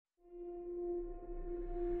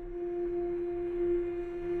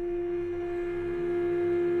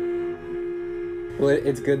Well,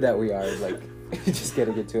 it's good that we are like just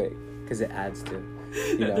getting into it because it adds to,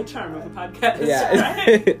 the charm of a podcast. Yeah.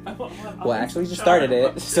 Right? Well, actually, you started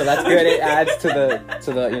it, so that's good. It adds to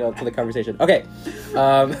the conversation. Okay.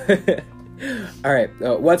 All right.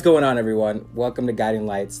 What's going on, everyone? Welcome to Guiding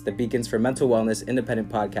Lights, the beacons for mental wellness independent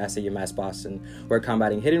podcast at UMass Boston, where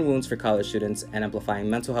combating hidden wounds for college students and amplifying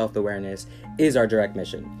mental health awareness is our direct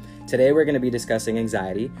mission. Today, we're going to be discussing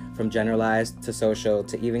anxiety, from generalized to social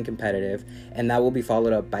to even competitive, and that will be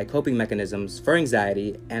followed up by coping mechanisms for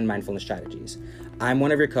anxiety and mindfulness strategies. I'm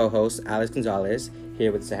one of your co-hosts, Alex Gonzalez,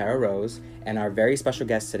 here with Sahara Rose, and our very special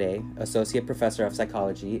guest today, Associate Professor of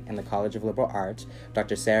Psychology in the College of Liberal Arts,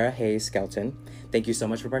 Dr. Sarah Hayes Skelton. Thank you so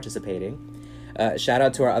much for participating. Shout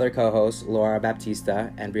out to our other co-hosts, Laura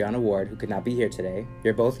Baptista and Brianna Ward, who could not be here today.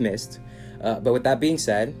 You're both missed. But with that being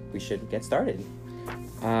said, we should get started.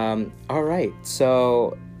 All right,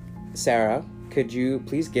 so Sarah, could you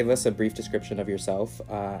please give us a brief description of yourself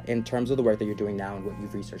in terms of the work that you're doing now and what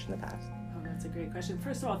you've researched in the past? That's a great question.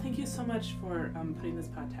 First of all, thank you so much for putting this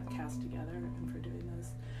podcast together and for doing this,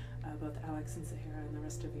 both Alex and Sahara and the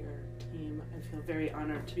rest of your team. I feel very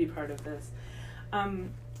honored to be part of this.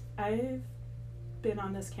 I've been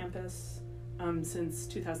on this campus since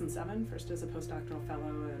 2007, first as a postdoctoral fellow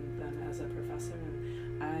and then as a professor.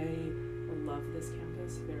 And I love this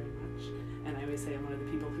campus very much. And I always say I'm one of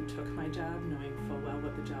the people who took my job knowing full well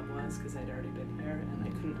what the job was because I'd already been here and I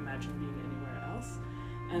couldn't imagine being anywhere else.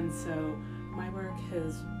 And so my work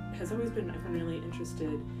has always been, I've been really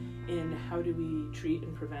interested in how do we treat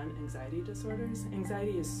and prevent anxiety disorders.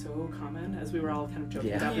 Anxiety is so common, as we were all kind of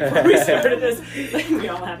joking about before we started this. Like, we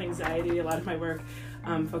all have anxiety. A lot of my work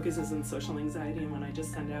focuses on social anxiety, and when I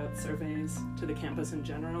just send out surveys to the campus in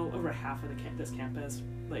general, over half of this campus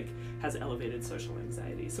has elevated social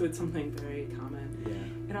anxiety. So it's something very common.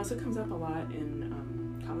 Yeah. It also comes up a lot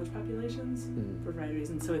in college populations for a variety of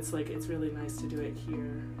reasons. So it's really nice to do it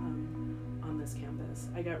here on this campus.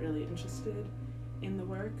 I got really interested in the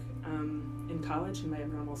work in college in my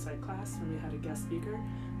abnormal psych class when we had a guest speaker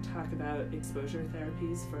talk about exposure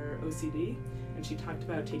therapies for OCD, and she talked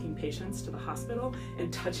about taking patients to the hospital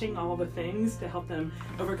and touching all the things to help them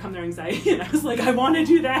overcome their anxiety, and I was like, I want to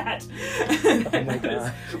do that. And oh my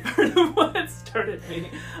God. Part of what started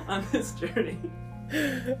me on this journey.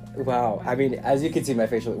 Wow. I mean, as you can see, my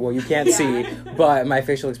facial, well, you can't see, but my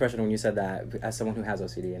facial expression when you said that, as someone who has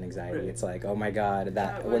OCD and anxiety, right. It's like, oh my God,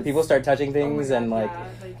 that when people start touching things God, and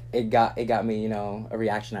it got me, a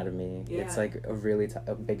reaction out of me. Yeah. It's like a really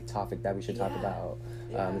a big topic that we should talk about.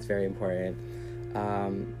 It's very important.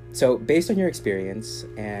 So based on your experience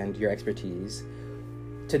and your expertise,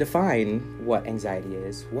 to define what anxiety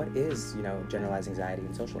is, what is, generalized anxiety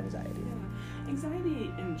and social anxiety? Yeah. Anxiety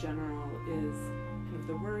in general is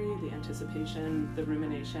the worry, the anticipation, the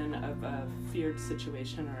rumination of a feared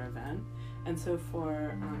situation or event. And so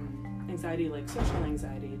for anxiety like social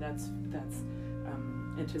anxiety, that's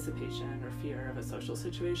anticipation or fear of a social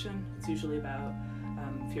situation. It's usually about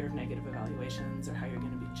fear of negative evaluations or how you're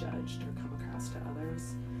going to be judged or come across to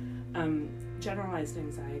others. Generalized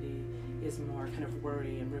anxiety is more kind of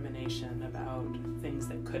worry and rumination about things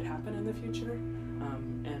that could happen in the future.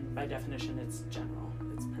 And by definition, it's general.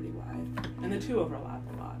 It's pretty wide. And the two overlap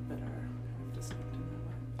a lot, but are kind of distinct in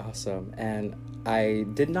that way. Awesome. And I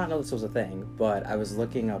did not know this was a thing, but I was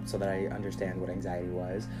looking up so that I understand what anxiety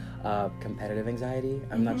was. Competitive anxiety.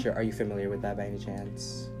 I'm not sure. Are you familiar with that by any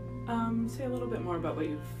chance? Say a little bit more about what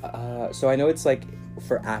you've... So I know it's like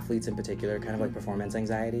for athletes in particular, kind of like performance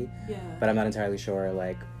anxiety. Yeah. But I'm not entirely sure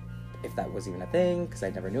if that was even a thing, because I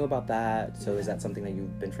never knew about that. So is that something that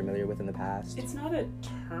you've been familiar with in the past? It's not a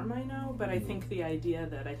term I know, but I think the idea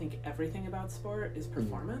that I think everything about sport is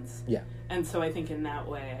performance. Yeah. And so I think in that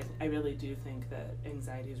way, I really do think that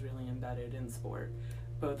anxiety is really embedded in sport,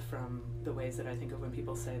 both from the ways that I think of when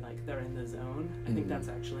people say they're in the zone. I think that's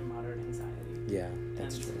actually modern anxiety. Yeah,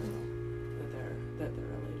 that's true. That they're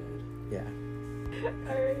related. Yeah.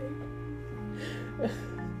 Alright.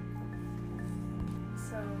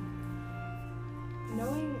 So,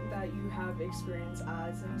 knowing that you have experience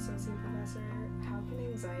as an associate professor, how can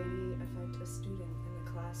anxiety affect a student in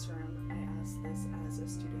the classroom? I ask this as a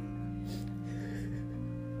student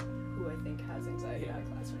who I think has anxiety in the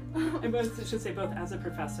classroom. I should say both as a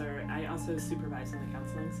professor, I also supervise in the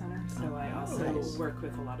counseling center, so I also work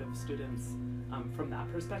with a lot of students from that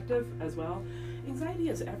perspective as well. Anxiety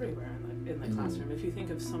is everywhere in the classroom. If you think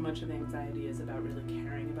of so much of anxiety is about really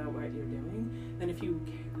caring about what you're doing, then if you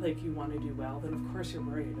want to do well, then of course you're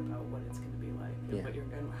worried about what it's going to be like, and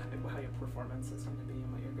how your performance is going to be,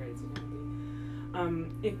 and what your grades are going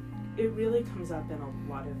to be. It really comes up in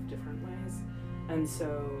a lot of different ways. And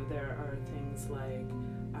so there are things like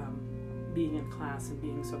being in class and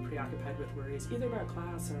being so preoccupied with worries, either about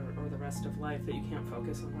class or the rest of life, that you can't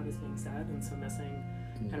focus on what is being said, and so missing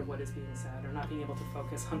kind of what is being said, or not being able to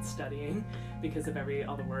focus on studying because of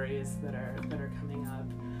all the worries that are coming up.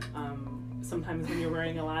 Sometimes when you're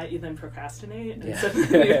worrying a lot, you then procrastinate, and so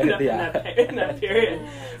you end up in that period,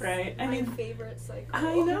 right? I mean, favorite cycle.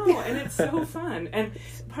 I know, and it's so fun. And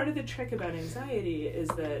part of the trick about anxiety is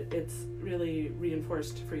that it's really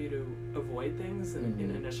reinforced for you to avoid things in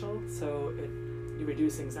initial. So you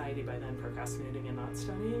reduce anxiety by then procrastinating and not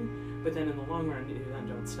studying. But then in the long run, you then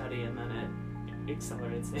don't study, and then it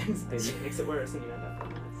accelerates the anxiety, makes it worse, and you end up in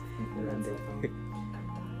that. I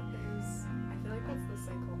feel like that's the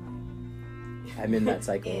cycle I'm in that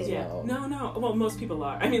cycle as well. No. Well, most people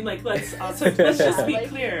are. I mean, like, let's just be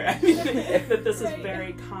clear. I mean, that this is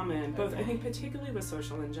very common, both, I think, particularly with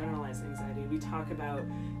social and generalized anxiety. We talk about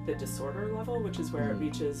the disorder level, which is where it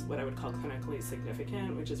reaches what I would call clinically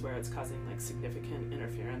significant, which is where it's causing, like, significant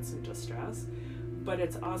interference and distress. But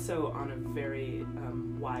it's also on a very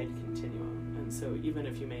wide continuum. And so even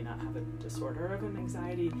if you may not have a disorder of an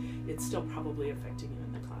anxiety, it's still probably affecting you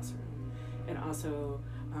in the classroom. And also,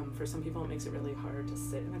 for some people, it makes it really hard to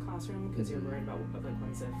sit in a classroom because you're worried about, like,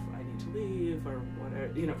 when's if I need to leave, or what are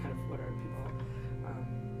people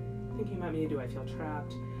thinking about me? Do I feel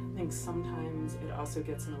trapped? I think sometimes it also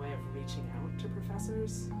gets in the way of reaching out to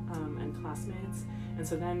professors and classmates, and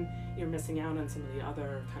so then you're missing out on some of the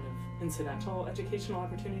other kind of incidental educational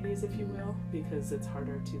opportunities, if you will, because it's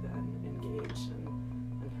harder to then engage and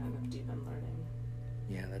kind of deepen learning.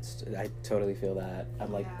 Yeah, I totally feel that.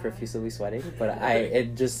 I'm like profusely sweating, but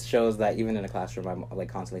it just shows that even in a classroom, I'm like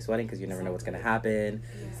constantly sweating because you never know what's gonna happen.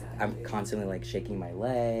 Exactly. I'm constantly like shaking my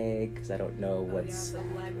leg because I don't know what's. The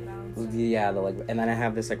leg bounce. Yeah, the leg, and then I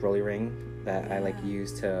have this like rolly ring that I like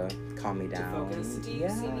use to calm me down. To focus. Do you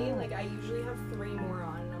see me? Like, I usually have 3 more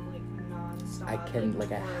on, and I'm like non-stop. I can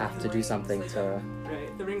I have to do something to.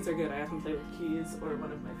 Right, the rings are good. I often play with keys or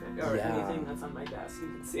one of my fingers or anything that's on my desk. You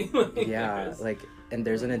can see. And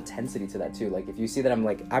there's an intensity to that too. Like if you see that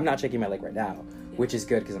I'm not shaking my leg right now, which is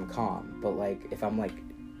good because I'm calm. But like if I'm like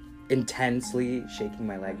intensely shaking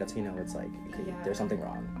my leg, that's it's like okay, there's something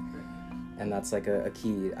wrong. And that's like a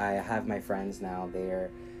key. I have my friends now. They're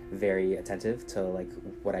very attentive to like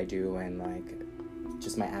what I do and like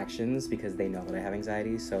just my actions because they know that I have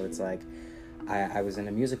anxiety. So it's like I was in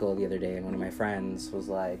a musical the other day and one of my friends was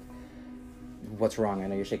like, what's wrong? I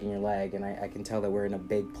know you're shaking your leg, and I can tell that we're in a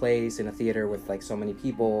big place in a theater with like so many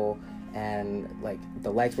people, and like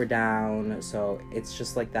the lights were down, so it's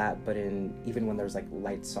just like that. But even when there's like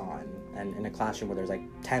lights on, and in a classroom where there's like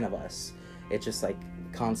 10 of us, it's just like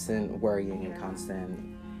constant worrying and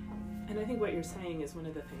constant. And I think what you're saying is one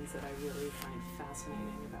of the things that I really find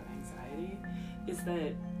fascinating about anxiety is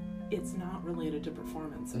that it's not related to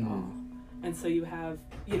performance at all. And so you have,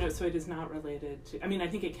 so it is not related to, I mean, I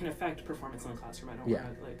think it can affect performance in the classroom, I don't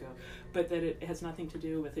want to let go, but that it has nothing to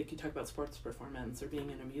do with, like you talk about sports performance or being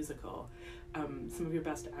in a musical, some of your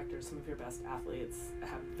best actors, some of your best athletes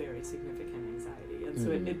have very significant anxiety, and so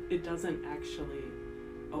it doesn't actually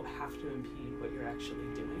have to impede what you're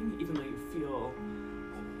actually doing, even though you feel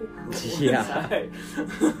horrible inside.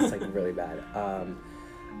 It's like really bad.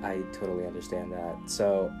 I totally understand that.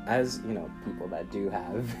 So as, people that do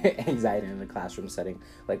have anxiety in the classroom setting,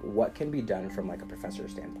 like what can be done from like a professor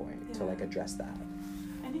standpoint to like address that?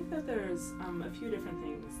 I think that there's a few different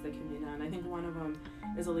things that can be done. I think one of them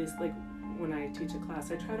is, at least like when I teach a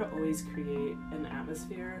class, I try to always create an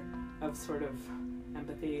atmosphere of sort of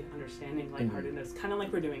empathy, understanding, lightheartedness, kind of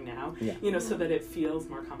like we're doing now, so that it feels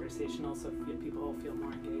more conversational, so people feel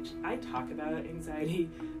more engaged. I talk about anxiety,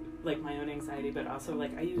 like my own anxiety, but also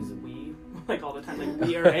like I use we like all the time, like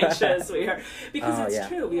we are anxious, because it's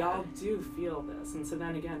true, we all do feel this, and so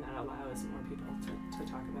then again that allows more people to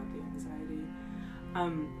talk about the anxiety.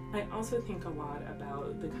 I also think a lot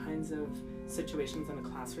about the kinds of situations in the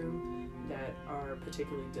classroom that are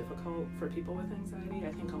particularly difficult for people with anxiety.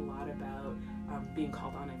 I think a lot about being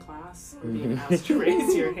called on in class or being asked to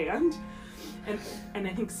raise your hand. And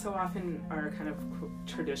I think so often our kind of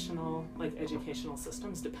traditional like educational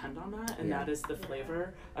systems depend on that, and that is the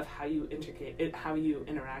flavor of how you how you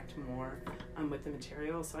interact more with the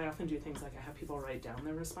material. So I often do things like I have people write down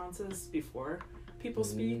their responses before people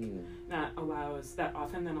speak. That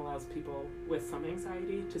often allows people with some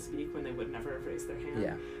anxiety to speak when they would never have raised their hand.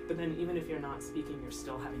 Yeah. But then even if you're not speaking, you're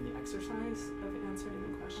still having the exercise of answering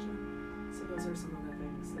the question. So those are some of the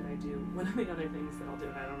things that I do. One of the other things that I'll do,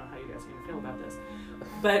 and I don't know how you guys are going to feel about this,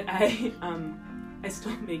 but I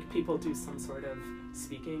still make people do some sort of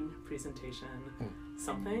speaking, presentation,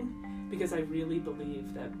 something, because I really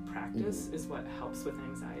believe that practice is what helps with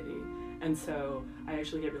anxiety. And so I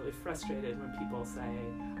actually get really frustrated when people say,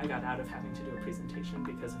 I got out of having to do a presentation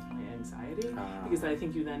because of my anxiety, because I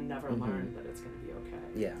think you then never learn that it's going to be okay.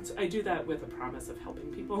 Yeah. So I do that with a promise of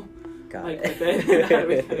helping people. Got like it. with it, how do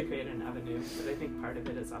we kind of create an avenue? But I think part of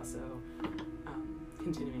it is also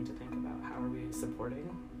continuing to think about how are we supporting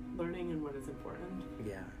learning and what is important.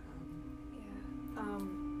 Yeah.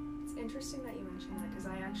 It's interesting that you mentioned that, because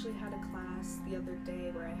I actually had a class the other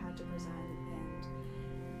day where I had to present,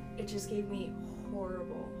 and it just gave me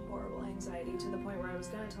horrible anxiety, to the point where I was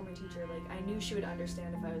gonna tell my teacher, like, I knew she would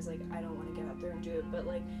understand if I was like, I don't want to get up there and do it, but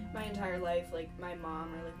like my entire life, like my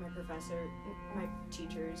mom or like my professor, my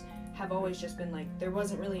teachers have always just been like, there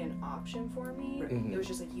wasn't really an option for me. It was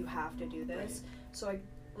just like, you have to do this. So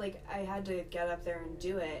I had to get up there and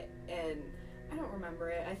do it, and I don't remember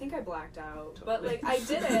it. I think I blacked out. But, like, I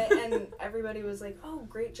did it, and everybody was like, oh,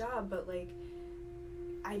 great job. But, like,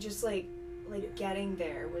 I just, like getting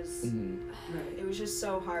there was, it was just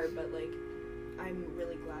so hard. But, like, I'm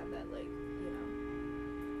really glad that, like, you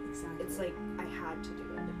know, Exactly. it's like I had to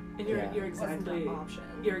do it. And you're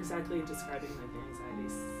exactly describing, like, the anxiety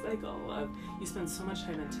cycle of you spend so much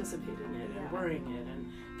time anticipating it and worrying it,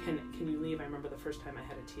 and can you leave? I remember the first time I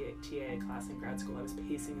had a TA class in grad school, I was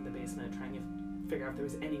pacing in the basement trying to figure out if there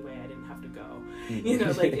was any way I didn't have to go. You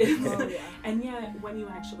know, like, and yet when you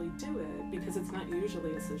actually do it, because it's not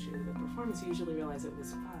usually associated with performance, you usually realize it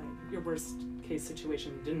was fine. Your worst case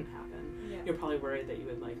situation didn't happen. You're probably worried that you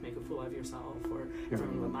would, like, make a fool of yourself, or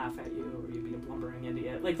everyone would laugh at you, or you'd be a blumbering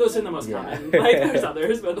idiot. Like, those are the most common. Like, there's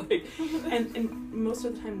others, but, like, and most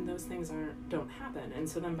of the time those things don't happen. And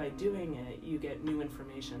so then by doing it, you get new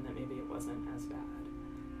information that maybe it wasn't as bad.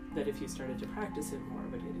 That if you started to practice it more,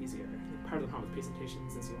 it would get easier. Part of the problem with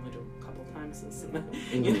presentations is you only do it a couple times,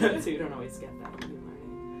 you know, so you don't always get that new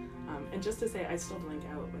learning. And just to say, I still blank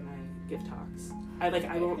out when I give talks.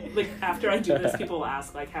 I won't, like, after I do this, people will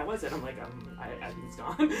ask, like, how was it? I'm like, it's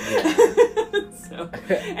gone. So,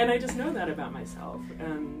 and I just know that about myself,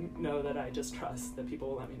 and know that I just trust that people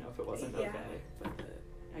will let me know if it wasn't okay, but that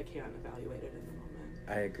I can't evaluate it in the moment.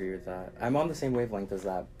 I agree with that. I'm on the same wavelength as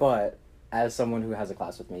that, but as someone who has a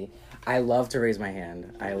class with me, I love to raise my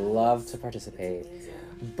hand. I love to participate,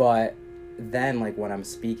 but then, like, when I'm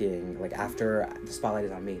speaking, like, after the spotlight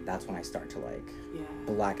is on me, that's when I start to, like,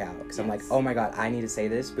 black out, because I'm like, oh my god, I need to say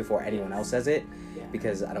this before anyone else says it,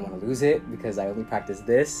 because I don't want to lose it, because I only practice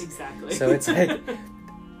this. Exactly. So it's like,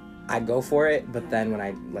 I go for it, but then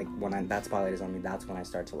when that spotlight is on me, that's when I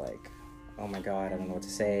start to, like, oh my god, I don't know what to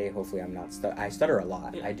say. Hopefully I'm not I stutter a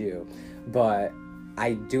lot. I do, but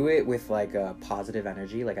I do it with, like, a positive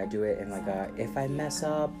energy. Like, I do it in, like, if I mess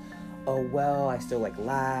up, oh well, I still, like,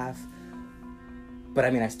 laugh. But I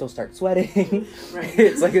mean, I still start sweating. Right.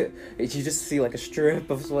 It's like you just see, like, a strip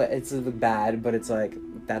of sweat. It's bad, but it's like,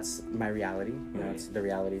 that's my reality. You know, it's the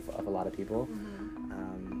reality of a lot of people.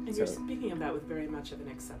 And you're speaking of that with very much of an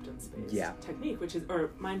acceptance-based technique,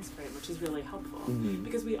 or mind frame, which is really helpful.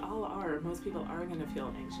 Because most people are going to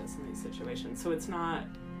feel anxious in these situations. So it's not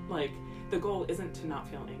like, the goal isn't to not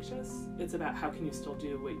feel anxious. It's about how can you still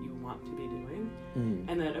do what you want to be doing.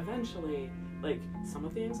 And then eventually, like, some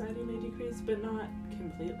of the anxiety may decrease, but not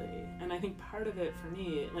completely. And I think part of it for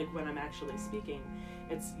me, like, when I'm actually speaking,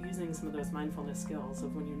 it's using some of those mindfulness skills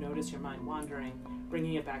of when you notice your mind wandering,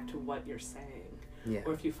 bringing it back to what you're saying.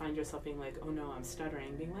 Or if you find yourself being like, oh no, I'm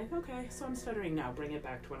stuttering, being like, okay, so I'm stuttering now, bring it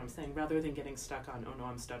back to what I'm saying, rather than getting stuck on, oh no,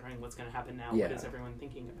 I'm stuttering, what's going to happen now, what is everyone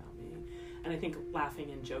thinking about me? And I think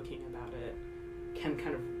laughing and joking about it can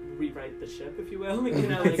kind of rewrite the ship, if you will. You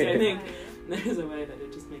know, like, I think there's a way that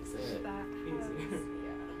it just makes it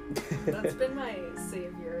easier. That's been my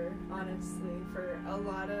savior, honestly, for a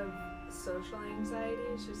lot of social anxiety.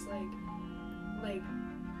 It's just like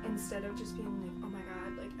instead of just being like, oh my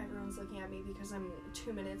god, like, everyone's looking at me because I'm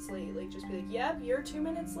 2 minutes late, like, just be like, yep, you're 2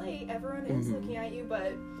 minutes late, everyone is looking at you,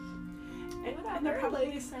 but and they're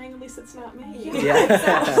probably saying, at least it's not me.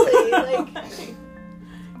 Exactly. Like,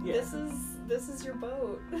 this is your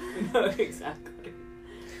boat. No, exactly.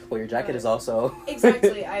 Well, your jacket is also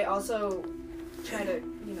exactly. I also try to,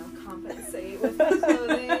 you know, compensate with my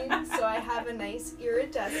clothing, so I have a nice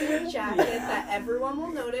iridescent jacket that everyone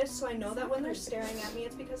will notice, so I know that when they're staring at me,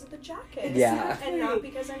 it's because of the jacket, and not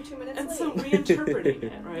because I'm 2 minutes late. And so reinterpreting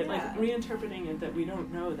it, right? Like, reinterpreting it that we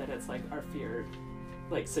don't know that it's, like, our fear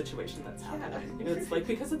like situation that's happening. It's like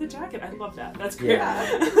because of the jacket. I love that. That's great. Yeah.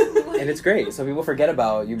 And it's great. So people forget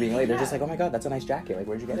about you being late. They're just like, oh my god, that's a nice jacket. Like,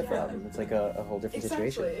 where'd you get it from? It's like a whole different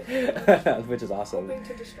situation, which is awesome. Hoping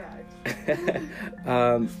to distract.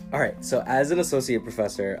 All right. So as an associate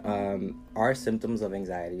professor, are symptoms of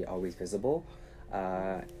anxiety always visible?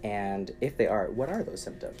 And if they are, what are those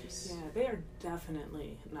symptoms? Yeah, they are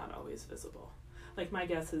definitely not always visible. Like, my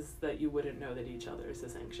guess is that you wouldn't know that each other is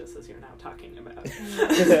as anxious as you're now talking about.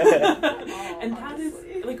 And that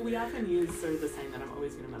is, like, we often use sort of the saying that I'm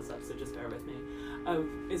always going to mess up, so just bear with me,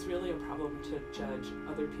 is really a problem to judge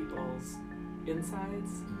other people's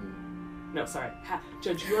insides. No, sorry.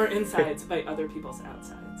 Judge your insides by other people's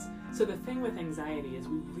outsides. So the thing with anxiety is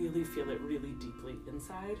we really feel it really deeply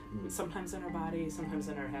inside, sometimes in our body, sometimes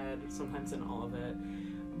in our head, sometimes in all of it.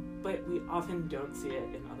 But we often don't see it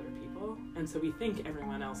in other people. And so we think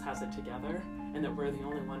everyone else has it together and that we're the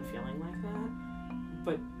only one feeling like that.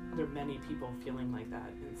 But there are many people feeling like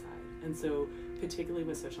that inside. And so particularly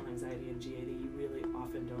with social anxiety and GAD, you really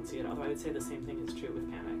often don't see it. Although I would say the same thing is true with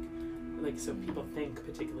panic. Like, so people think,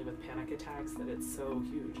 particularly with panic attacks, that it's so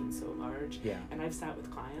huge and so large. Yeah. And I've sat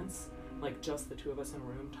with clients, like just the two of us in a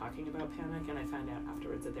room talking about panic, and I found out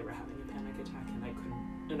afterwards that they were having a panic attack, and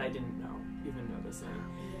I didn't even notice it.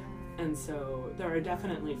 And so there are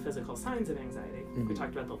definitely physical signs of anxiety. We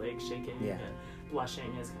talked about the legs shaking, and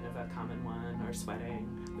blushing is kind of a common one, or sweating.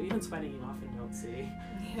 But even sweating you often don't see.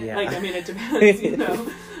 Yeah. Like, I mean, it depends, you know.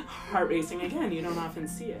 Heart racing, again, you don't often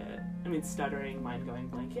see it. I mean, stuttering, mind going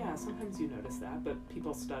blank, yeah, sometimes you notice that, but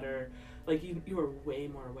people stutter, like, you are way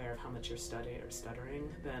more aware of how much you're stuttering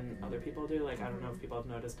than other people do. Like, I don't know if people have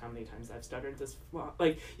noticed how many times I've stuttered this,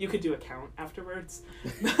 like, you could do a count afterwards.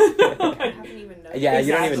 I haven't even noticed. Yeah,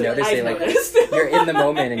 you don't even notice it, like, you're in the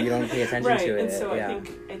moment and you don't pay attention to it. And so I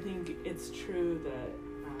think it's true that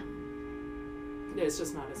it's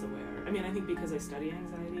just not as aware. I mean, I think because I study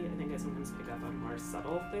anxiety, I think I sometimes pick up on more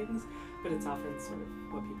subtle things, but it's often sort of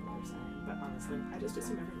what people are saying. But honestly, I just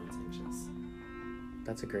assume everyone's anxious.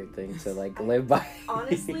 That's a great thing to, like, live by.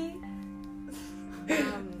 Honestly,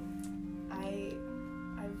 I've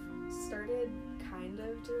started kind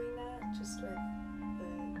of doing that just with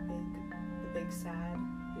the big sad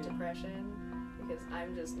depression,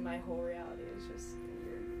 because my whole reality is just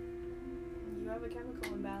you have a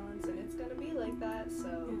chemical imbalance and it's gonna be like that,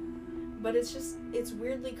 so but it's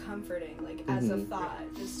weirdly comforting, like, as a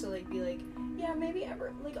thought, just to, like, be like, yeah, maybe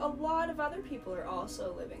like, a lot of other people are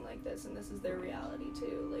also living like this, and this is their reality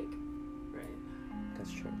too, like. Right.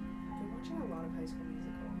 That's true. I've been watching a lot of High School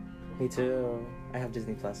Musical. Me too. I have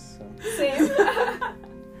Disney Plus, so. Same.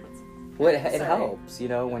 Well, it helps, you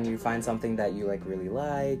know, when you find something that you, like, really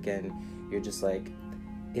like, and you're just, like,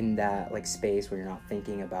 in that, like, space where you're not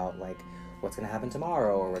thinking about, like, what's going to happen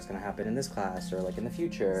tomorrow, or what's going to happen in this class, or, like, in the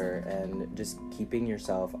future, and just keeping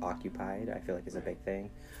yourself occupied, I feel like, is a big thing.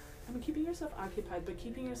 I mean, keeping yourself occupied, but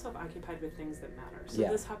keeping yourself occupied with things that matter. So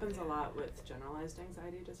this happens a lot with generalized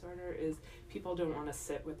anxiety disorder, is people don't want to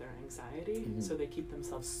sit with their anxiety, so they keep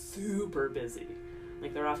themselves super busy.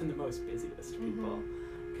 Like, they're often the most busiest people,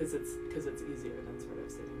 because it's easier than sort of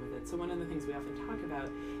sitting with it. So one of the things we often talk about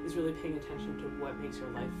is really paying attention to what makes your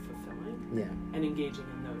life fulfilling, and engaging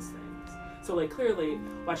in those things. So, like, clearly,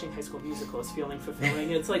 watching High School Musical is feeling fulfilling.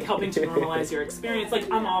 It's, like, helping to normalize your experience. Like,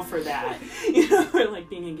 I'm all for that. You know, or, like,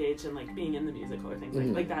 being engaged and, like, being in the musical or things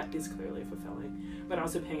like that is clearly fulfilling. But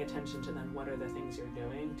also paying attention to then what are the things you're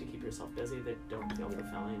doing to keep yourself busy that don't feel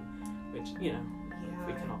fulfilling, which, you know,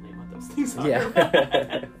 we can all name what those things are. Yeah.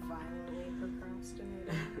 Violently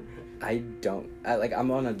procrastinating. I don't. I'm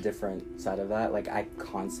on a different side of that. Like, I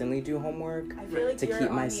constantly do homework I feel like to you're keep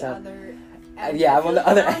on myself. The other Yeah, I'm on the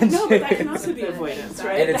other end. No, but that can also be avoidance,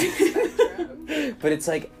 right? And but it's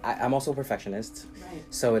like, I'm also a perfectionist. Right.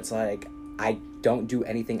 So it's like, I don't do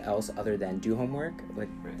anything else other than do homework. Like,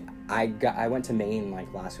 I went to Maine,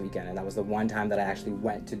 like, last weekend, and that was the one time that I actually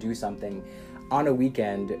went to do something on a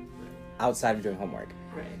weekend outside of doing homework.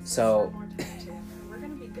 Right. So we're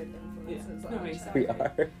gonna be good influences on each other. we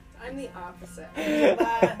are. I'm the opposite. I do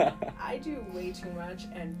that. I do way too much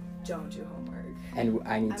and don't do homework. And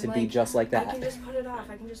I need to be just like that. I can just put it off.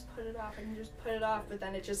 But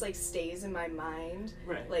then it just, like, stays in my mind.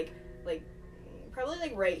 Right. Like probably,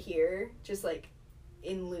 like, right here, just, like,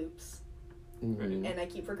 in loops. Mm-hmm. And I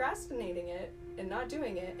keep procrastinating it and not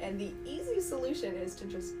doing it. And the easy solution is to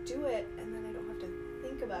just do it, and then I don't have to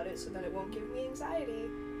think about it, so then it won't give me anxiety.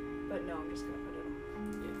 But no, I'm just gonna put it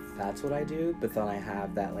off. That's what I do, but then I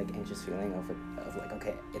have that, like, anxious feeling of like,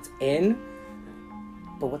 okay, it's in,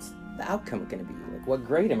 but what's the outcome gonna be? Like, what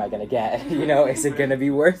grade am I gonna get? You know, is it gonna be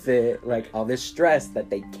worth it? Like, all this stress that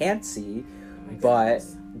they can't see, but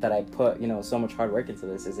that I put, so much hard work into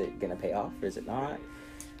this. Is it gonna pay off or is it not?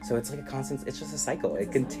 So it's like a constant, it's just a cycle.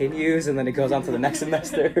 It continues and then it goes on to the next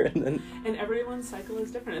semester and everyone's cycle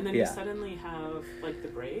is different. And then you suddenly have like the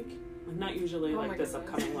break. Not usually like this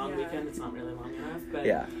upcoming long weekend, it's not really long enough, but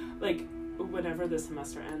like whenever the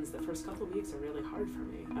semester ends, the first couple of weeks are really hard for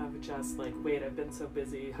me. Of just like, wait, I've been so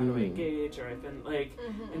busy, how do I engage? Or I've been like,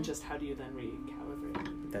 and just how do you then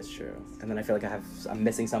recalibrate? That's true. And then I feel like I'm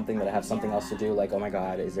missing something, that I have something else to do. Like, oh my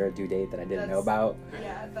God, is there a due date that I didn't know about?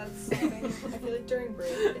 Yeah, that's something. I feel like during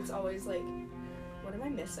break, it's always like, what am I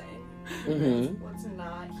missing? What's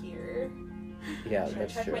not here? Yeah, Should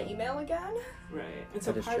that's I check true. my email again? Right. And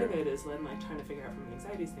so part of it is then like trying to figure out from an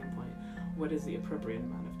anxiety standpoint, what is the appropriate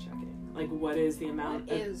amount of checking? Like, what is the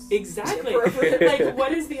amount exactly like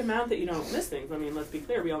what is the amount that you don't miss things? I mean, let's be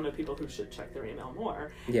clear, we all know people who should check their email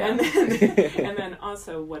more. Yeah. And then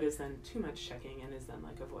also what is then too much checking and is then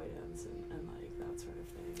like avoidance and like that sort of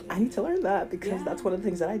thing. I need to learn that because that's one of the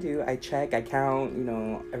things that I do. I check, I count,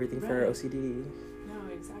 everything for OCD.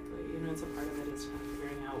 No, exactly. And so part of it is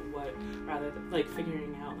figuring out what, rather than like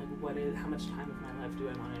figuring out like what is, how much time of my life do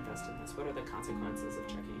I want to invest in this? What are the consequences of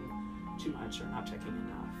checking too much or not checking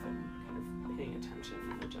enough, and kind of paying attention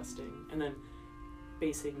and adjusting, and then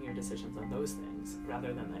basing your decisions on those things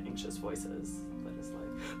rather than the anxious voices that is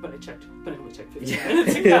like, but I checked, but I only checked 15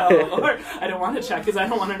 minutes ago, or I don't want to check because I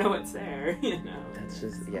don't want to know it's there, That's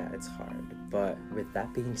just, it's hard. But with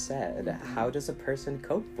that being said, how does a person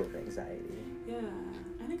cope with anxiety? Yeah,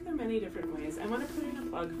 I think there are many different ways. I want to put in a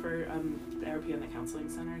plug for therapy in the counseling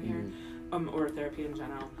center here, or therapy in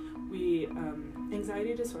general. We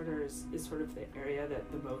anxiety disorders is sort of the area that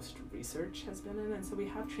the most research has been in, and so we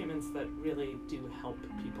have treatments that really do help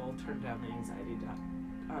people turn down the anxiety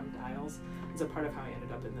dials. And so part of how I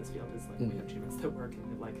ended up in this field is like we have treatments that work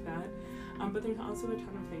and we like that. But there's also a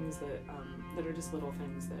ton of things that are just little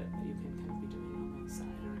things that you can kind of be doing on the side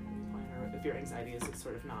or at any point, or if your anxiety is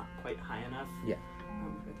sort of not quite high enough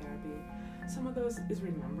for therapy. Some of those is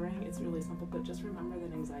remembering. It's really simple, but just remember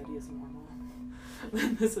that anxiety is normal.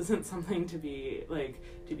 This isn't something to be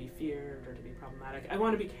feared or to be problematic. I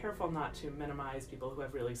want to be careful not to minimize people who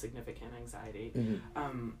have really significant anxiety,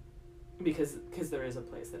 because there is a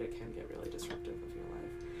place that it can get really disruptive of your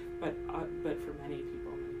life. But for many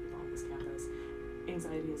people on this campus,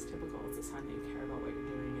 anxiety is typical. It's a sign that you care about what you're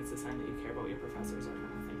doing. It's a sign that you care about what your professors are going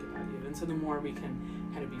to think about you. And so the more we can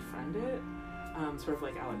kind of befriend it, sort of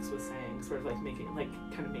like Alex was saying, sort of like making it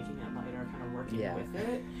lighter, kind of working with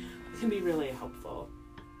it, can be really helpful.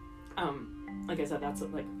 Like I said, that's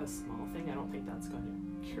like a small thing. I don't think that's going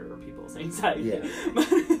to cure people's anxiety, but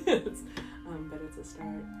it's a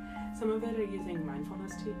start. Some of it are using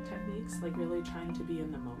mindfulness techniques, like really trying to be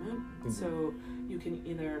in the moment. So you can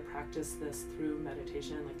either practice this through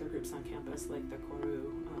meditation, like there are groups on campus, like the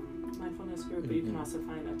Koru mindfulness group, but you can also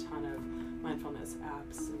find a ton of mindfulness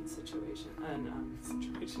apps and situations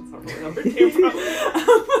are where it came from.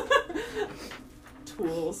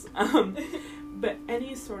 Tools. But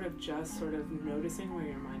any sort of noticing where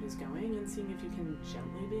your mind is going and seeing if you can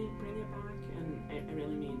gently bring it back, and I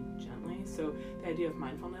really mean gently. So the idea of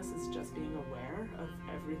mindfulness is just being aware of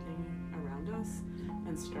everything around us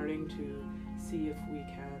and starting to see if we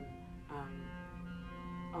can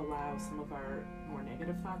allow some of our more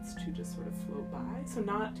negative thoughts to just sort of float by. So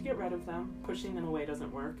not to get rid of them. Pushing them away doesn't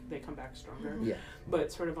work. They come back stronger.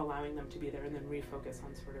 But sort of allowing them to be there and then refocus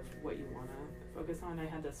on sort of what you want to focus on. I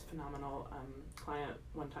had this phenomenal client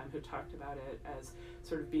one time who talked about it as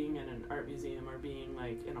sort of being in an art museum or being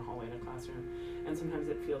like in a hallway in a classroom. And sometimes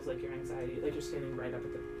it feels like your anxiety, like you're standing right up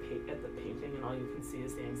at the painting and all you can see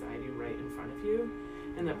is the anxiety right in front of you.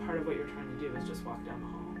 And that part of what you're trying to do is just walk down the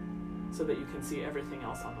hall so that you can see everything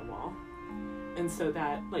else on the wall. And so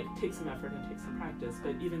that like takes some effort and takes some practice,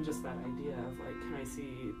 but even just that idea of like, can I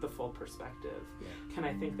see the full perspective? Can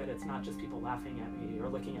I think that it's not just people laughing at me or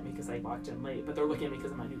looking at me because I walked in late, but they're looking at me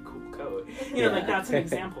because of my new cool coat? You know, like that's an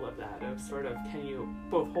example of that, of sort of, can you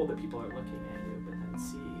both hold that people are looking at you, but then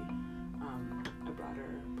see a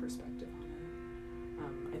broader perspective on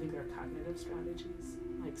it. I think there are cognitive strategies,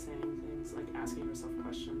 like saying things, like asking yourself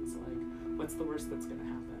questions like, what's the worst that's going to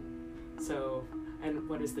happen? So, and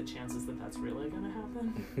what is the chances that that's really going to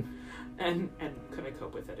happen? and could I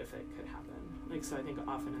cope with it if it could happen? Like, so I think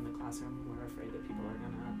often in the classroom we're afraid that people are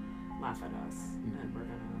going to laugh at us and we're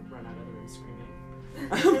going to run out of the room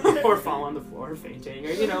screaming or fall on the floor fainting,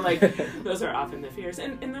 or, you know, like those are often the fears.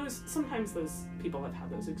 And those, sometimes those people have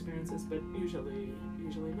had those experiences, but usually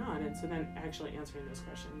not. And so then actually answering those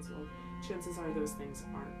questions, well, chances are those things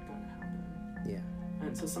aren't going to happen. Yeah.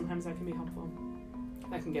 And so sometimes that can be helpful.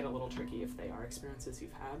 That can get a little tricky if they are experiences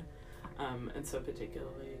you've had. And so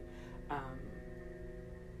particularly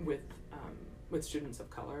with students of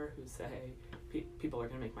color who say people are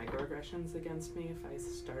going to make microaggressions against me if I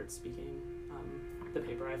start speaking the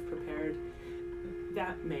paper I've prepared,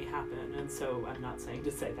 that may happen. And so I'm not saying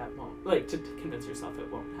to say that won't, like, to convince yourself it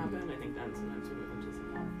won't happen. I think then sometimes we move into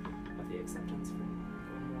some more of the acceptance framework,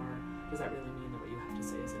 or more, does that really mean that what you have to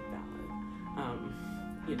say is invalid?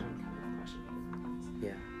 And kind of questioning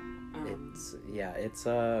different things. It's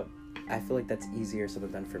I feel like that's easier said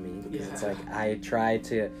than done for me, because it's Yeah. like I try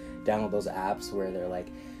to download those apps where they're like,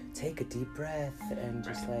 take a deep breath and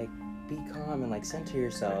just like be calm and like center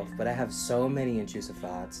yourself, but I have so many intrusive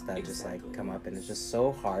thoughts that just like come up, and it's just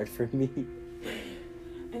so hard for me.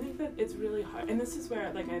 I think that it's really hard, and this is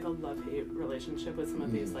where like I have a love-hate relationship with some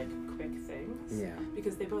of these like quick things,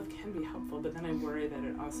 because they both can be helpful, but then I worry that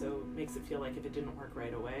it also makes it feel like if it didn't work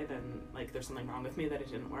right away, then like there's something wrong with me that it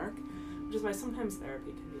didn't work, which is why sometimes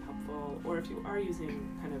therapy can be helpful, or if you are using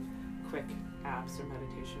kind of quick apps or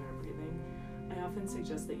meditation or breathing, I often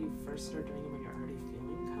suggest that you first start doing it when you're already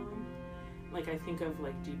feeling calm. Like I think of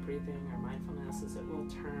like deep breathing or mindfulness as it will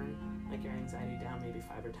turn like your anxiety down maybe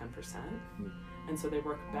 5 or 10%. And so they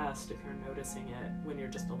work best if you're noticing it when you're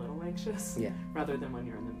just a little anxious, rather than when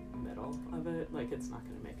you're in the middle of it. Like it's not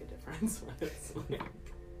going to make a difference. It's like...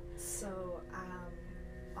 So,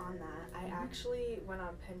 on that, I actually went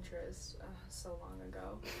on Pinterest so long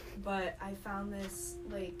ago, but I found this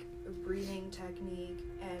like breathing technique,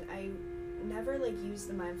 and I never like used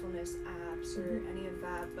the mindfulness apps or any of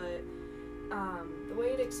that, but the way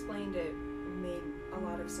it explained it made a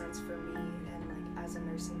lot of sense for me, and like as a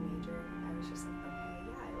nursing major, I was just like, okay,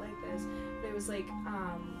 yeah, I like this. But it was like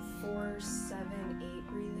 4, 7, 8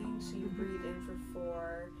 breathing. So you breathe in for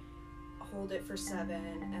 4, hold it for 7,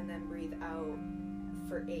 and then breathe out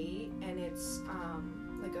for 8. And it's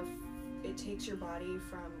like it takes your body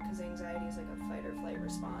from, because anxiety is like a fight or flight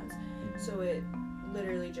response. So it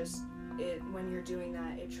literally just when you're doing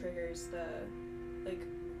that, it triggers the like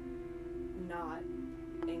not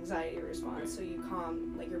anxiety response, so you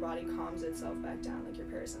calm, like your body calms itself back down, like your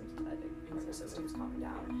parasympathetic nervous system's calming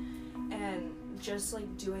down. And just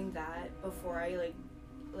like doing that before I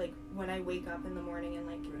like when I wake up in the morning and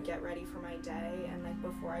like get ready for my day, and like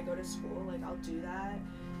before I go to school, like I'll do that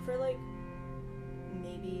for like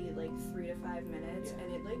maybe like 3 to 5 minutes,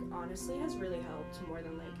 and it like honestly has really helped more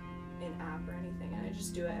than like an app or anything, and I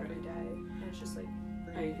just do it every day, and it's just like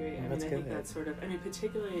I agree. I think that's sort of,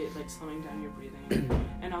 particularly like slowing down your breathing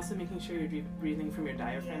and also making sure you're breathing from your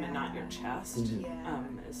diaphragm and not your chest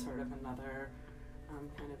is sort of another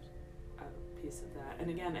kind of piece of that. And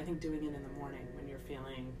again, I think doing it in the morning when you're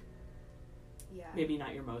feeling maybe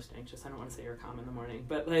not your most anxious. I don't want to say you're calm in the morning,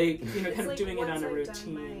 but like, kind of like doing it on a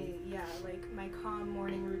routine. Like my calm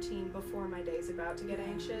morning routine before my day's about to get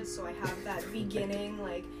anxious. So I have that beginning,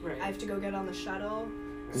 like I have to go get on the shuttle.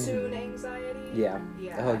 Soon anxiety.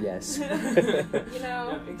 Oh yes.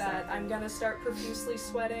 That I'm gonna start profusely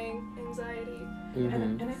sweating anxiety.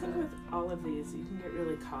 And I think with all of these, you can get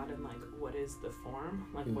really caught in like, what is the form?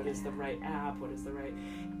 Like, what is the right app? What is the right,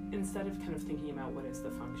 instead of kind of thinking about what is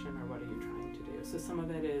the function or what are you trying to do. So some of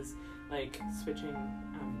it is like switching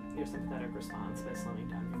your sympathetic response by slowing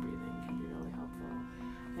down your breathing can be really helpful.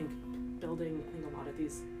 I think a lot of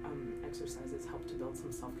these exercises help to build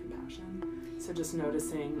some self-compassion. So just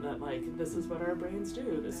noticing that like, this is what our brains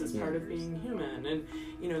do. This is part of being human.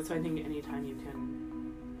 And, so I think anytime you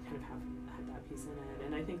can kind of have that piece in it.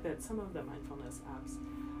 And I think that some of the mindfulness apps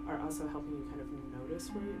are also helping you kind of notice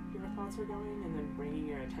where your thoughts are going and then bringing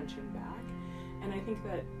your attention back. And I think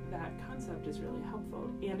that that concept is really helpful,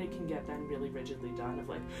 and it can get then really rigidly done of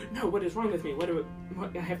like, no, what is wrong with me? What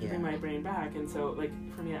I have to bring my brain back. And so like,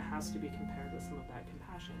 for me, it has to be compared with some of that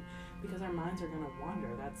compassion, because our minds are going to wander.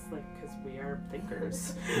 That's like, because we are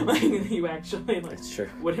thinkers. Like you actually like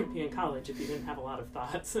wouldn't be in college if you didn't have a lot of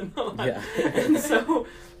thoughts and a lot. And so,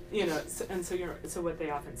 so what they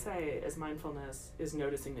often say is mindfulness is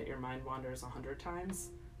noticing that your mind wanders 100 times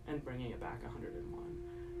and bringing it back 101.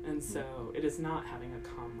 And so it is not having a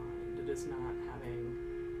calm mind. It is not having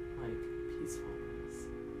like peacefulness.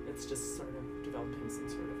 It's just sort of developing some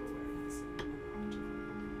sort of awareness and knowledge of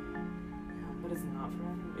it. But it's not for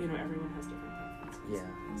everyone. Everyone has different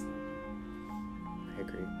preferences. I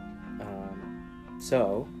agree.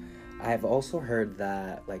 So I've also heard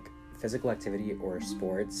that like physical activity or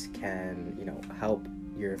sports can, help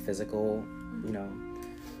your physical,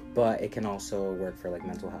 but it can also work for like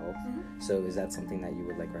mental health. So is that something that you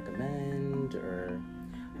would like recommend, or?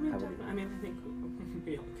 mean, How would you- I mean, I think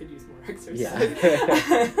we all could use more exercise. Yeah.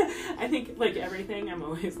 I think, like everything, I'm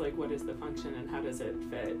always like, what is the function and how does it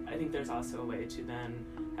fit? I think there's also a way to then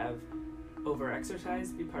have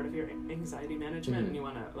over-exercise be part of your anxiety management, and you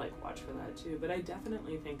want to like watch for that too. But I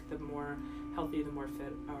definitely think the more healthy, the more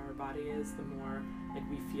fit our body is, the more like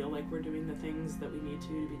we feel like we're doing the things that we need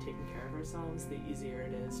to be taking care of ourselves, the easier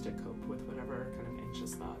it is to cope with whatever kind of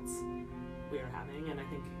anxious thoughts we are having. And I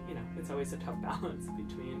think, you know, it's always a tough balance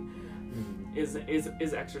between is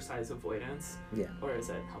exercise avoidance, or is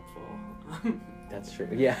it helpful? That's true.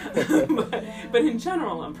 Yeah. but in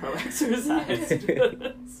general, I'm pro exercise.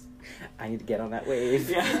 I need to get on that wave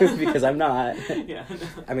Yeah. because I'm not. Yeah.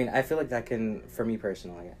 No. I mean, I feel like that can, for me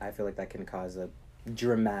personally, I feel like that can cause a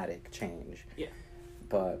dramatic change. Yeah.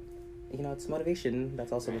 But, you know, it's motivation.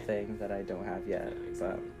 That's also the Right. thing that I don't have yet. Yeah,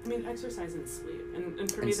 exactly. I mean, exercise and sleep. And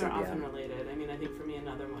for And me, sleep, they're often yeah. related. I mean, I think for me,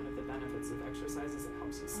 another one of the benefits of exercise is it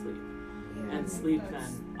helps you sleep. Yeah. And sleep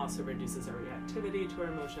That's- then also reduces our reactivity to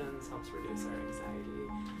our emotions, helps reduce our anxiety,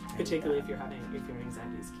 particularly if your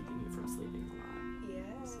anxiety is keeping you from sleeping a lot.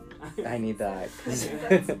 Yes. I need that. I think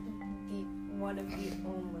that's one of the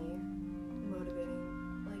only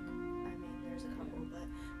motivating, like, I mean, there's a couple, but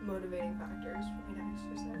motivating factors for me to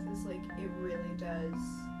exercise is, like, it really does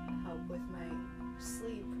help with my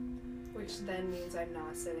sleep, which then means I'm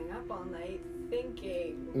not sitting up all night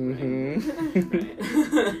thinking. Right.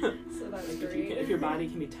 So that's Like great. if your body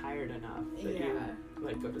can be tired enough that you Yeah.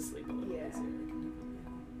 like go to sleep a little Yeah. easier, it can definitely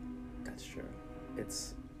help. That's true.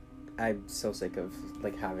 I'm so sick of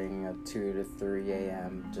like having a 2 to 3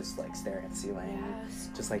 a.m. just like staring at the ceiling, Yes.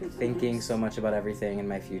 just like thinking so much about everything in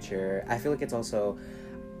my future. I feel like it's also,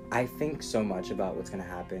 I think so much about what's gonna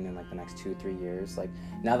happen in like the next 2-3 years. Like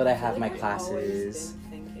now that I have my I've classes, always been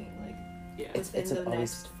thinking, like, Yeah. it's within an the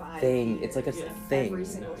always next 5 thing. years, It's like a Yeah. thing. Every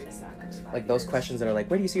single No, thing in the exactly. next 5 Like those years. questions that are like,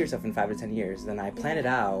 where do you see yourself in 5 to 10 years? Then I plan it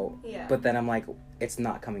out, Yeah. but then I'm like, it's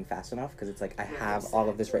not coming fast enough because it's like I Right, have all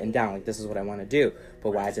of this written down. Like this is what I want to do,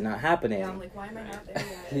 but why is it not happening? Yeah, I'm like, why am I not there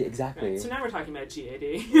Yeah, yet? exactly. Right. So now we're talking about GAD.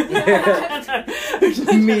 Me.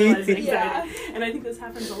 Generalized anxiety. Yeah. And I think this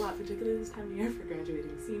happens a lot, particularly this time of year for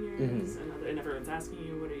graduating seniors, Mhm. and everyone's asking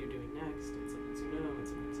you, what are you doing next? And sometimes you know, and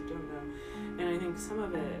sometimes you don't know. And I think some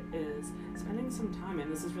of it is spending some time,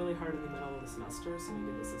 and this is really hard in the middle of the semester, so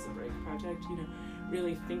maybe this is a break project, you know,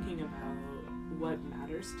 really thinking about what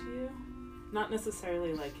matters to you. Not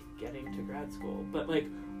necessarily like getting to grad school, but like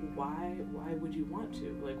why would you want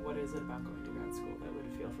to? Like what is it about going to grad school that would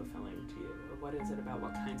feel fulfilling to you? Or what is it about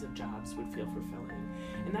what kinds of jobs would feel fulfilling?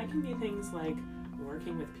 And that can be things like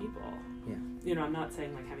working with people. Yeah. You know, I'm not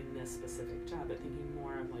saying like having this specific job, but thinking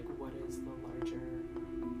more of like what is the larger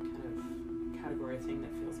kind of category thing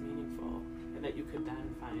that feels meaningful and that you could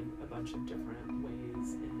then find a bunch of different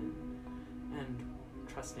ways in and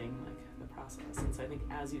trusting like the process. And so I think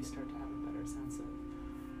as you start to have a better sense of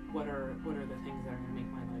what are the things that are going to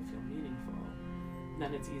make my life feel meaningful,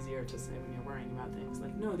 then it's easier to say when you're worrying about things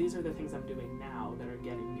like, no, these are the things I'm doing now that are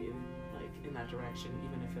getting me like in that direction,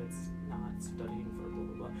 even if it's not studying for blah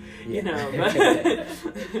blah blah. Yeah. You know,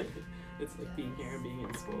 but it's like being here and being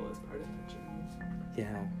in school as part of that journey.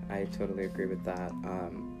 Yeah, I totally agree with that.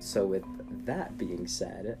 So with that being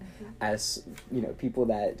said, as you know, people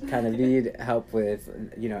that kind of need help with,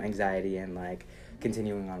 you know, anxiety and like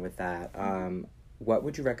continuing on with that, what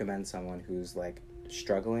would you recommend someone who's like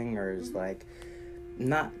struggling or is like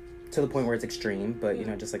not to the point where it's extreme, but you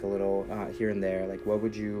know, just like a little here and there, like what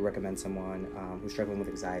would you recommend someone who's struggling with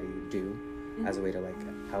anxiety do as a way to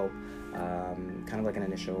like help, kind of like an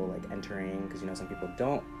initial like entering, because you know some people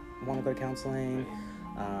don't want to go to counseling.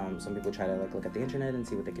 Some people try to like look at the internet and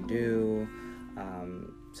see what they can do.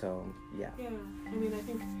 So yeah. Yeah, I mean, I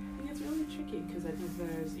think it's really tricky because I think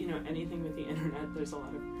there's, you know, anything with the internet, there's a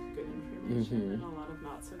lot of good information and a lot of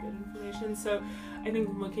not so good information. So I think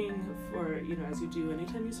looking for, you know, as you do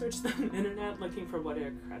anytime you search the internet, looking for what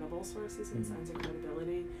are credible sources and signs of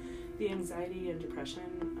credibility. The Anxiety and Depression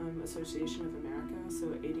Association of America, so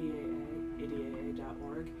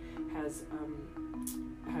ADAA.org,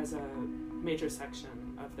 has a major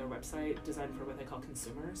section of their website designed for what they call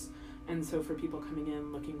consumers. And so for people coming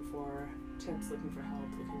in looking for tips, looking for help,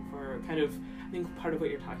 looking for kind of, I think part of what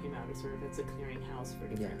you're talking about is sort of it's a clearinghouse for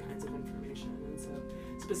different kinds of information. And so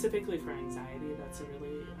specifically for anxiety, that's a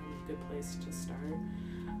really good place to start.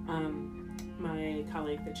 My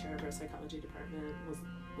colleague, the chair of our psychology department,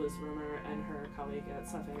 Liz Romer, and her colleague at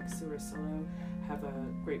Suffolk, Sue Ursillo, have a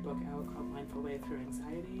great book out called Mindful Way Through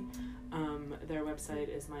Anxiety. Their website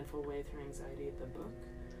is Mindful Way Through Anxiety, the book,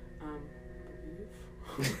 I believe.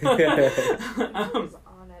 I was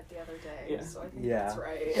on it the other day, Yeah. so I think Yeah. that's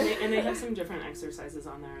right. And they have some different exercises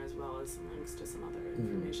on there as well as some links to some other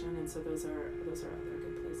information, and so those are other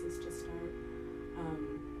good places to start.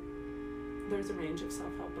 There's a range of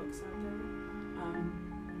self-help books out there.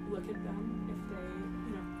 Look at them if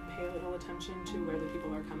they, pay a little attention to where the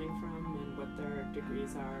people are coming from and what their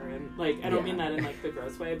degrees are, and I don't mean that in the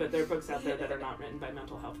gross way, but there are books out there that are not written by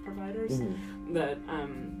mental health providers that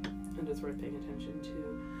and it's worth paying attention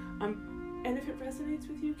to. And if it resonates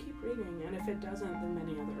with you, keep reading, and if it doesn't, then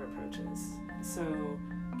many other approaches. So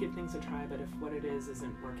give things a try, but if what it is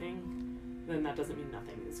isn't working, then that doesn't mean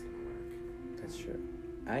nothing is going to work. That's true.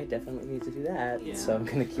 I definitely need to do that, Yeah. so I'm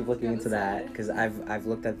gonna keep looking into that because I've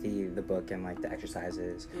looked at the book and the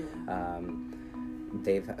exercises. Yeah.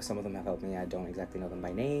 Some of them have helped me. I don't exactly know them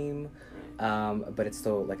by name, but it's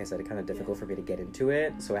still, like I said, it's kind of difficult for me to get into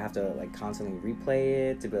it. So I have to constantly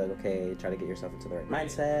replay it to be okay, try to get yourself into the right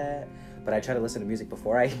mindset. But I try to listen to music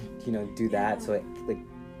before I do that, so it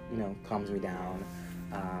calms me down.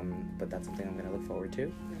 But that's something I'm gonna look forward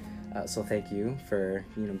to. So thank you for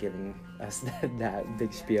giving us that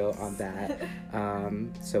big spiel on that.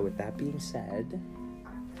 So with that being said,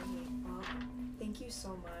 Well, thank you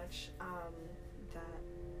so much. That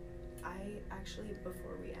I actually,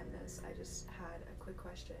 before we end this, I just had a quick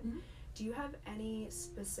question. Mm-hmm. Do you have any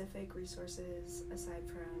specific resources aside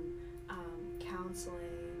from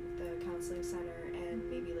counseling, the counseling center, and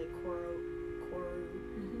maybe Koru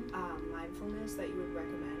mindfulness that you would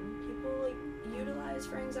recommend people utilize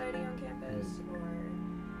for anxiety on campus, or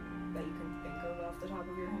that you can think of off the top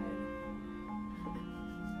of your head?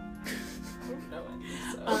 No one.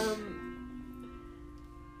 So.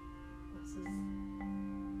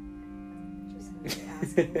 This is just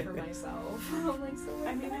asking for myself. I'm so I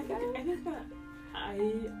think that I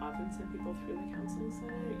often send people through the counseling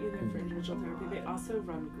center, either for individual therapy. They also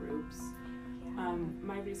run groups.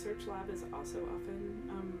 My research lab is also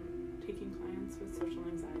often taking clients with social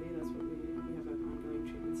anxiety. That's what we have an ongoing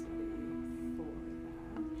treatment study for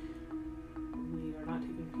that. We are not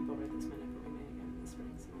taking people right this minute, but we may again in the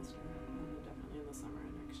spring semester, definitely in the summer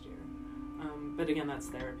and next year. But again, that's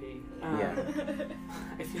therapy.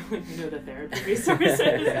 I feel like we know the therapy resources.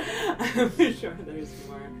 I'm sure there's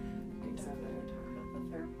more. Talk about the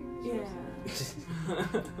therapy resources.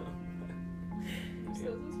 Yeah.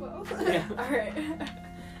 As well. Yeah. All right.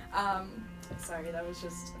 Sorry, that was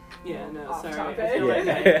just off sorry. topic. I feel like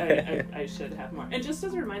I should have more. And just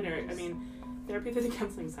as a reminder, therapy through the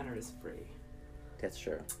counseling center is free. that's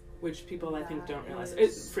true. Which people I think don't realize.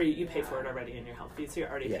 Is- It's free. You pay for it already in your health fee, so you're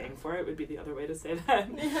already paying for it. Would be the other way to say that.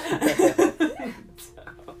 So.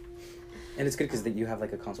 And it's good because you have a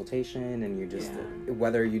consultation, and you're just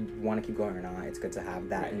whether you want to keep going or not, it's good to have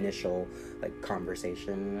that initial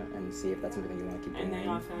conversation and see if that's something that you want to keep And doing. they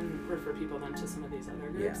often refer people then to some of these other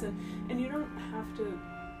groups, and you don't have to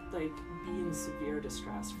be in severe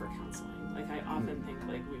distress for counseling. I often think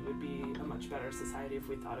we would be a much better society if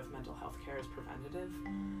we thought of mental health care as preventative.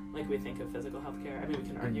 We think of physical health care. We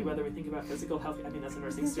can argue whether we think about physical health. As a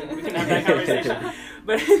nursing student, we can have that conversation.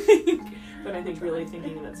 But I think really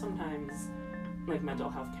thinking that sometimes mental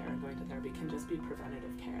health care and going to therapy can just be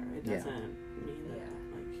preventative care. It doesn't mean that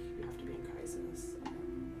you have to be in crisis.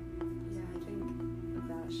 Yeah, I think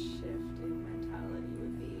that shift in mentality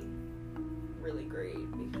would be really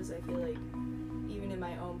great, because I feel like even in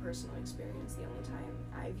my own personal experience, the only time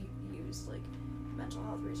I've used mental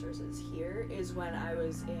health resources here is when I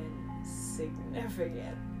was in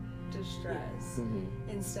significant distress.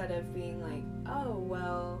 Instead of being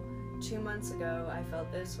 2 months ago I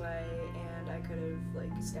felt this way and I could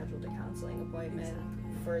have scheduled a counseling appointment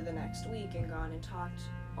for the next week and gone and talked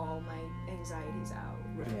all my anxieties out.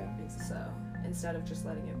 Right. Yeah. So instead of just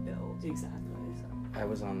letting it build. Exactly. I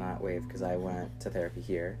was on that wave because I went to therapy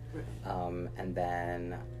here, Right. and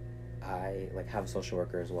then I have a social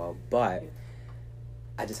worker as well, but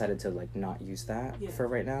I decided to not use that for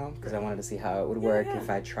right now because I wanted to see how it would work if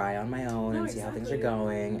I try on my own and see how things are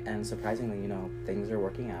going. And surprisingly, things are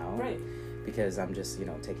working out. Right. Because I'm just,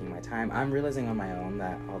 taking my time. I'm realizing on my own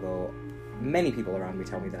that although many people around me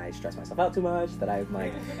tell me that I stress myself out too much, that I'm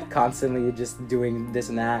constantly just doing this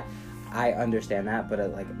and that, I understand that,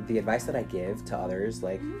 but the advice that I give to others,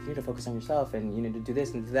 you need to focus on yourself and you need to do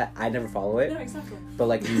this and do that, I never follow it. No, exactly.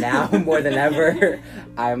 But now more than ever,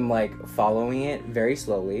 I'm following it very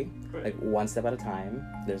slowly, one step at a time.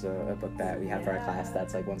 There's a book that we have for our class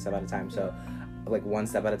that's one step at a time. So one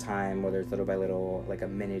step at a time, whether it's little by little, a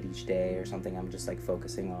minute each day or something, I'm just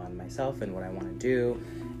focusing on myself and what I want to do,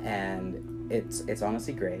 and it's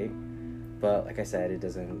honestly great. But like I said, it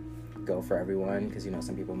doesn't go for everyone because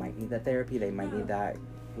some people might need that therapy, they might need that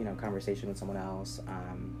conversation with someone else,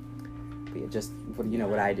 just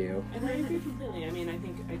what I do. And I agree completely. I mean, I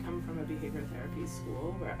think I come from a behavior therapy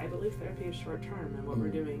school where I believe therapy is short term, and what we're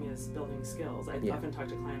doing is building skills. I often talk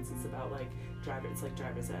to clients. It's about like driver's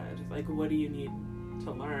ed. Like, what do you need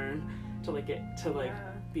to learn to like get to like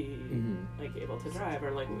be like able to drive,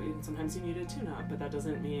 or like sometimes you need a tune-up, but that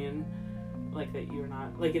doesn't mean like that you're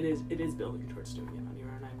not like it is building towards doing it on your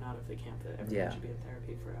own. I'm not of the camp that everyone should be in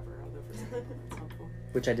therapy forever, although for some people that's helpful.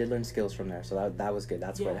 Which I did learn skills from there, so that was good.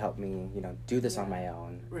 That's what helped me, do this on my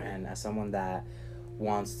own. Right. And as someone that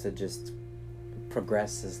wants to just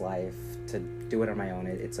progress his life, to do it on my own,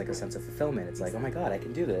 it's like a sense of fulfillment. It's like, oh my God, I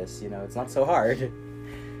can do this. It's not so hard.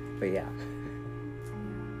 But yeah.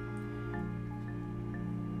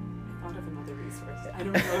 I thought of another resource. I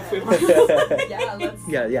don't know if we want to. Yeah, let's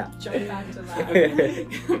jump back to that.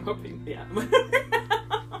 I'm hoping, I'm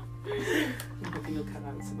hoping you'll cut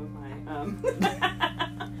out some of my,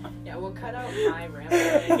 Yeah, we'll cut out my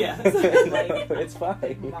rambling. Yeah. It's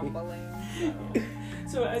fine. Mumbling.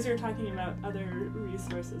 So as you're talking about other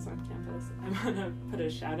resources on campus, I want to put a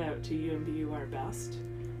shout out to UMB You Are Best.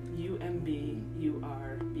 UMB You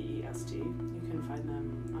Are BEST. You can find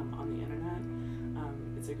them on the internet.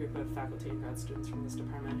 It's a group of faculty and grad students from this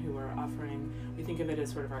department who are offering, we think of it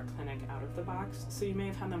as sort of our clinic out of the box. So you may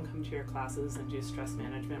have had them come to your classes and do stress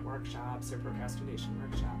management workshops or procrastination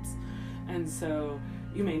workshops. And so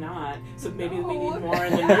you may not. So maybe we need more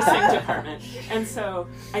in the nursing department. And so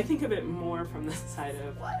I think of it more from the side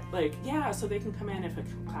of like, so they can come in if a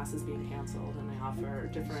class is being canceled, and they offer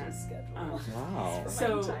different Wow.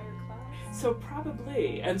 So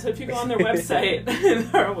probably, and so if you go on their website,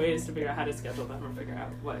 there are ways to figure out how to schedule them or figure out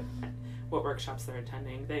what workshops they're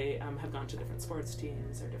attending. They have gone to different sports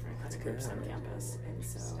teams or different kind of groups on campus, and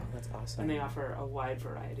so that's awesome. And they offer a wide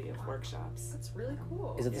variety of workshops. That's really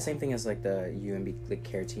cool. Is it the same thing as like the UMB the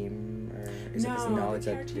care team, or is No, it's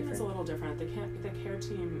the care team is a little different. The care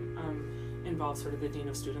team involves sort of the dean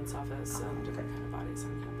of students office and different kind of bodies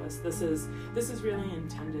on campus. This is really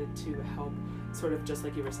intended to help, sort of just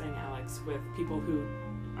like you were saying, Alex, with people who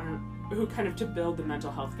kind of to build the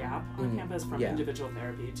mental health gap on campus from individual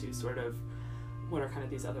therapy to sort of what are kind of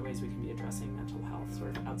these other ways we can be addressing mental health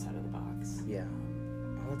sort of outside of the box. Yeah.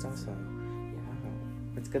 Oh, that's awesome.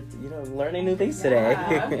 Yeah. It's good to, learning new things today.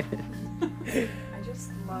 I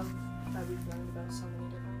just love that we've learned about so many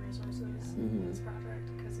different resources in this project,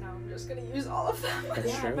 because now I'm just going to use all of them.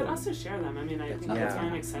 That's true. But also share them. I mean, I think that's why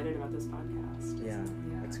I'm excited about this podcast. Yeah,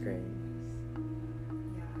 that's great.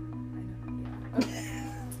 Yeah, I know. Yeah. Okay.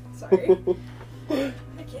 Sorry.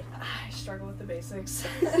 I struggle with the basics.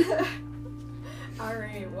 All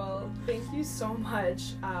right, well, thank you so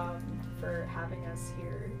much for having us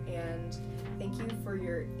here, and thank you for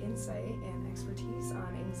your insight and expertise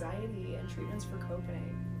on anxiety and treatments for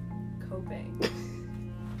coping.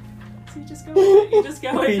 So you just go with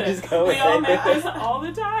it. We all make this all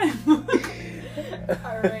the time.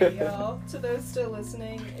 Alright, y'all. To those still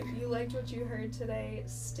listening, if you liked what you heard today,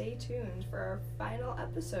 stay tuned for our final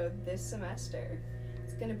episode this semester.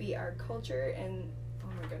 It's going to be our culture and... Oh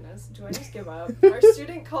my goodness, do I just give up? Our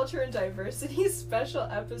student culture and diversity special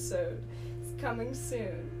episode is coming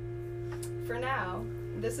soon. For now,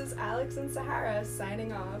 this is Alex and Sahara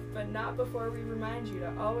signing off, but not before we remind you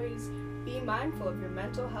to always be mindful of your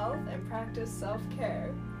mental health and practice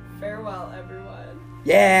self-care. Farewell, everyone.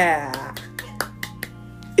 Yeah!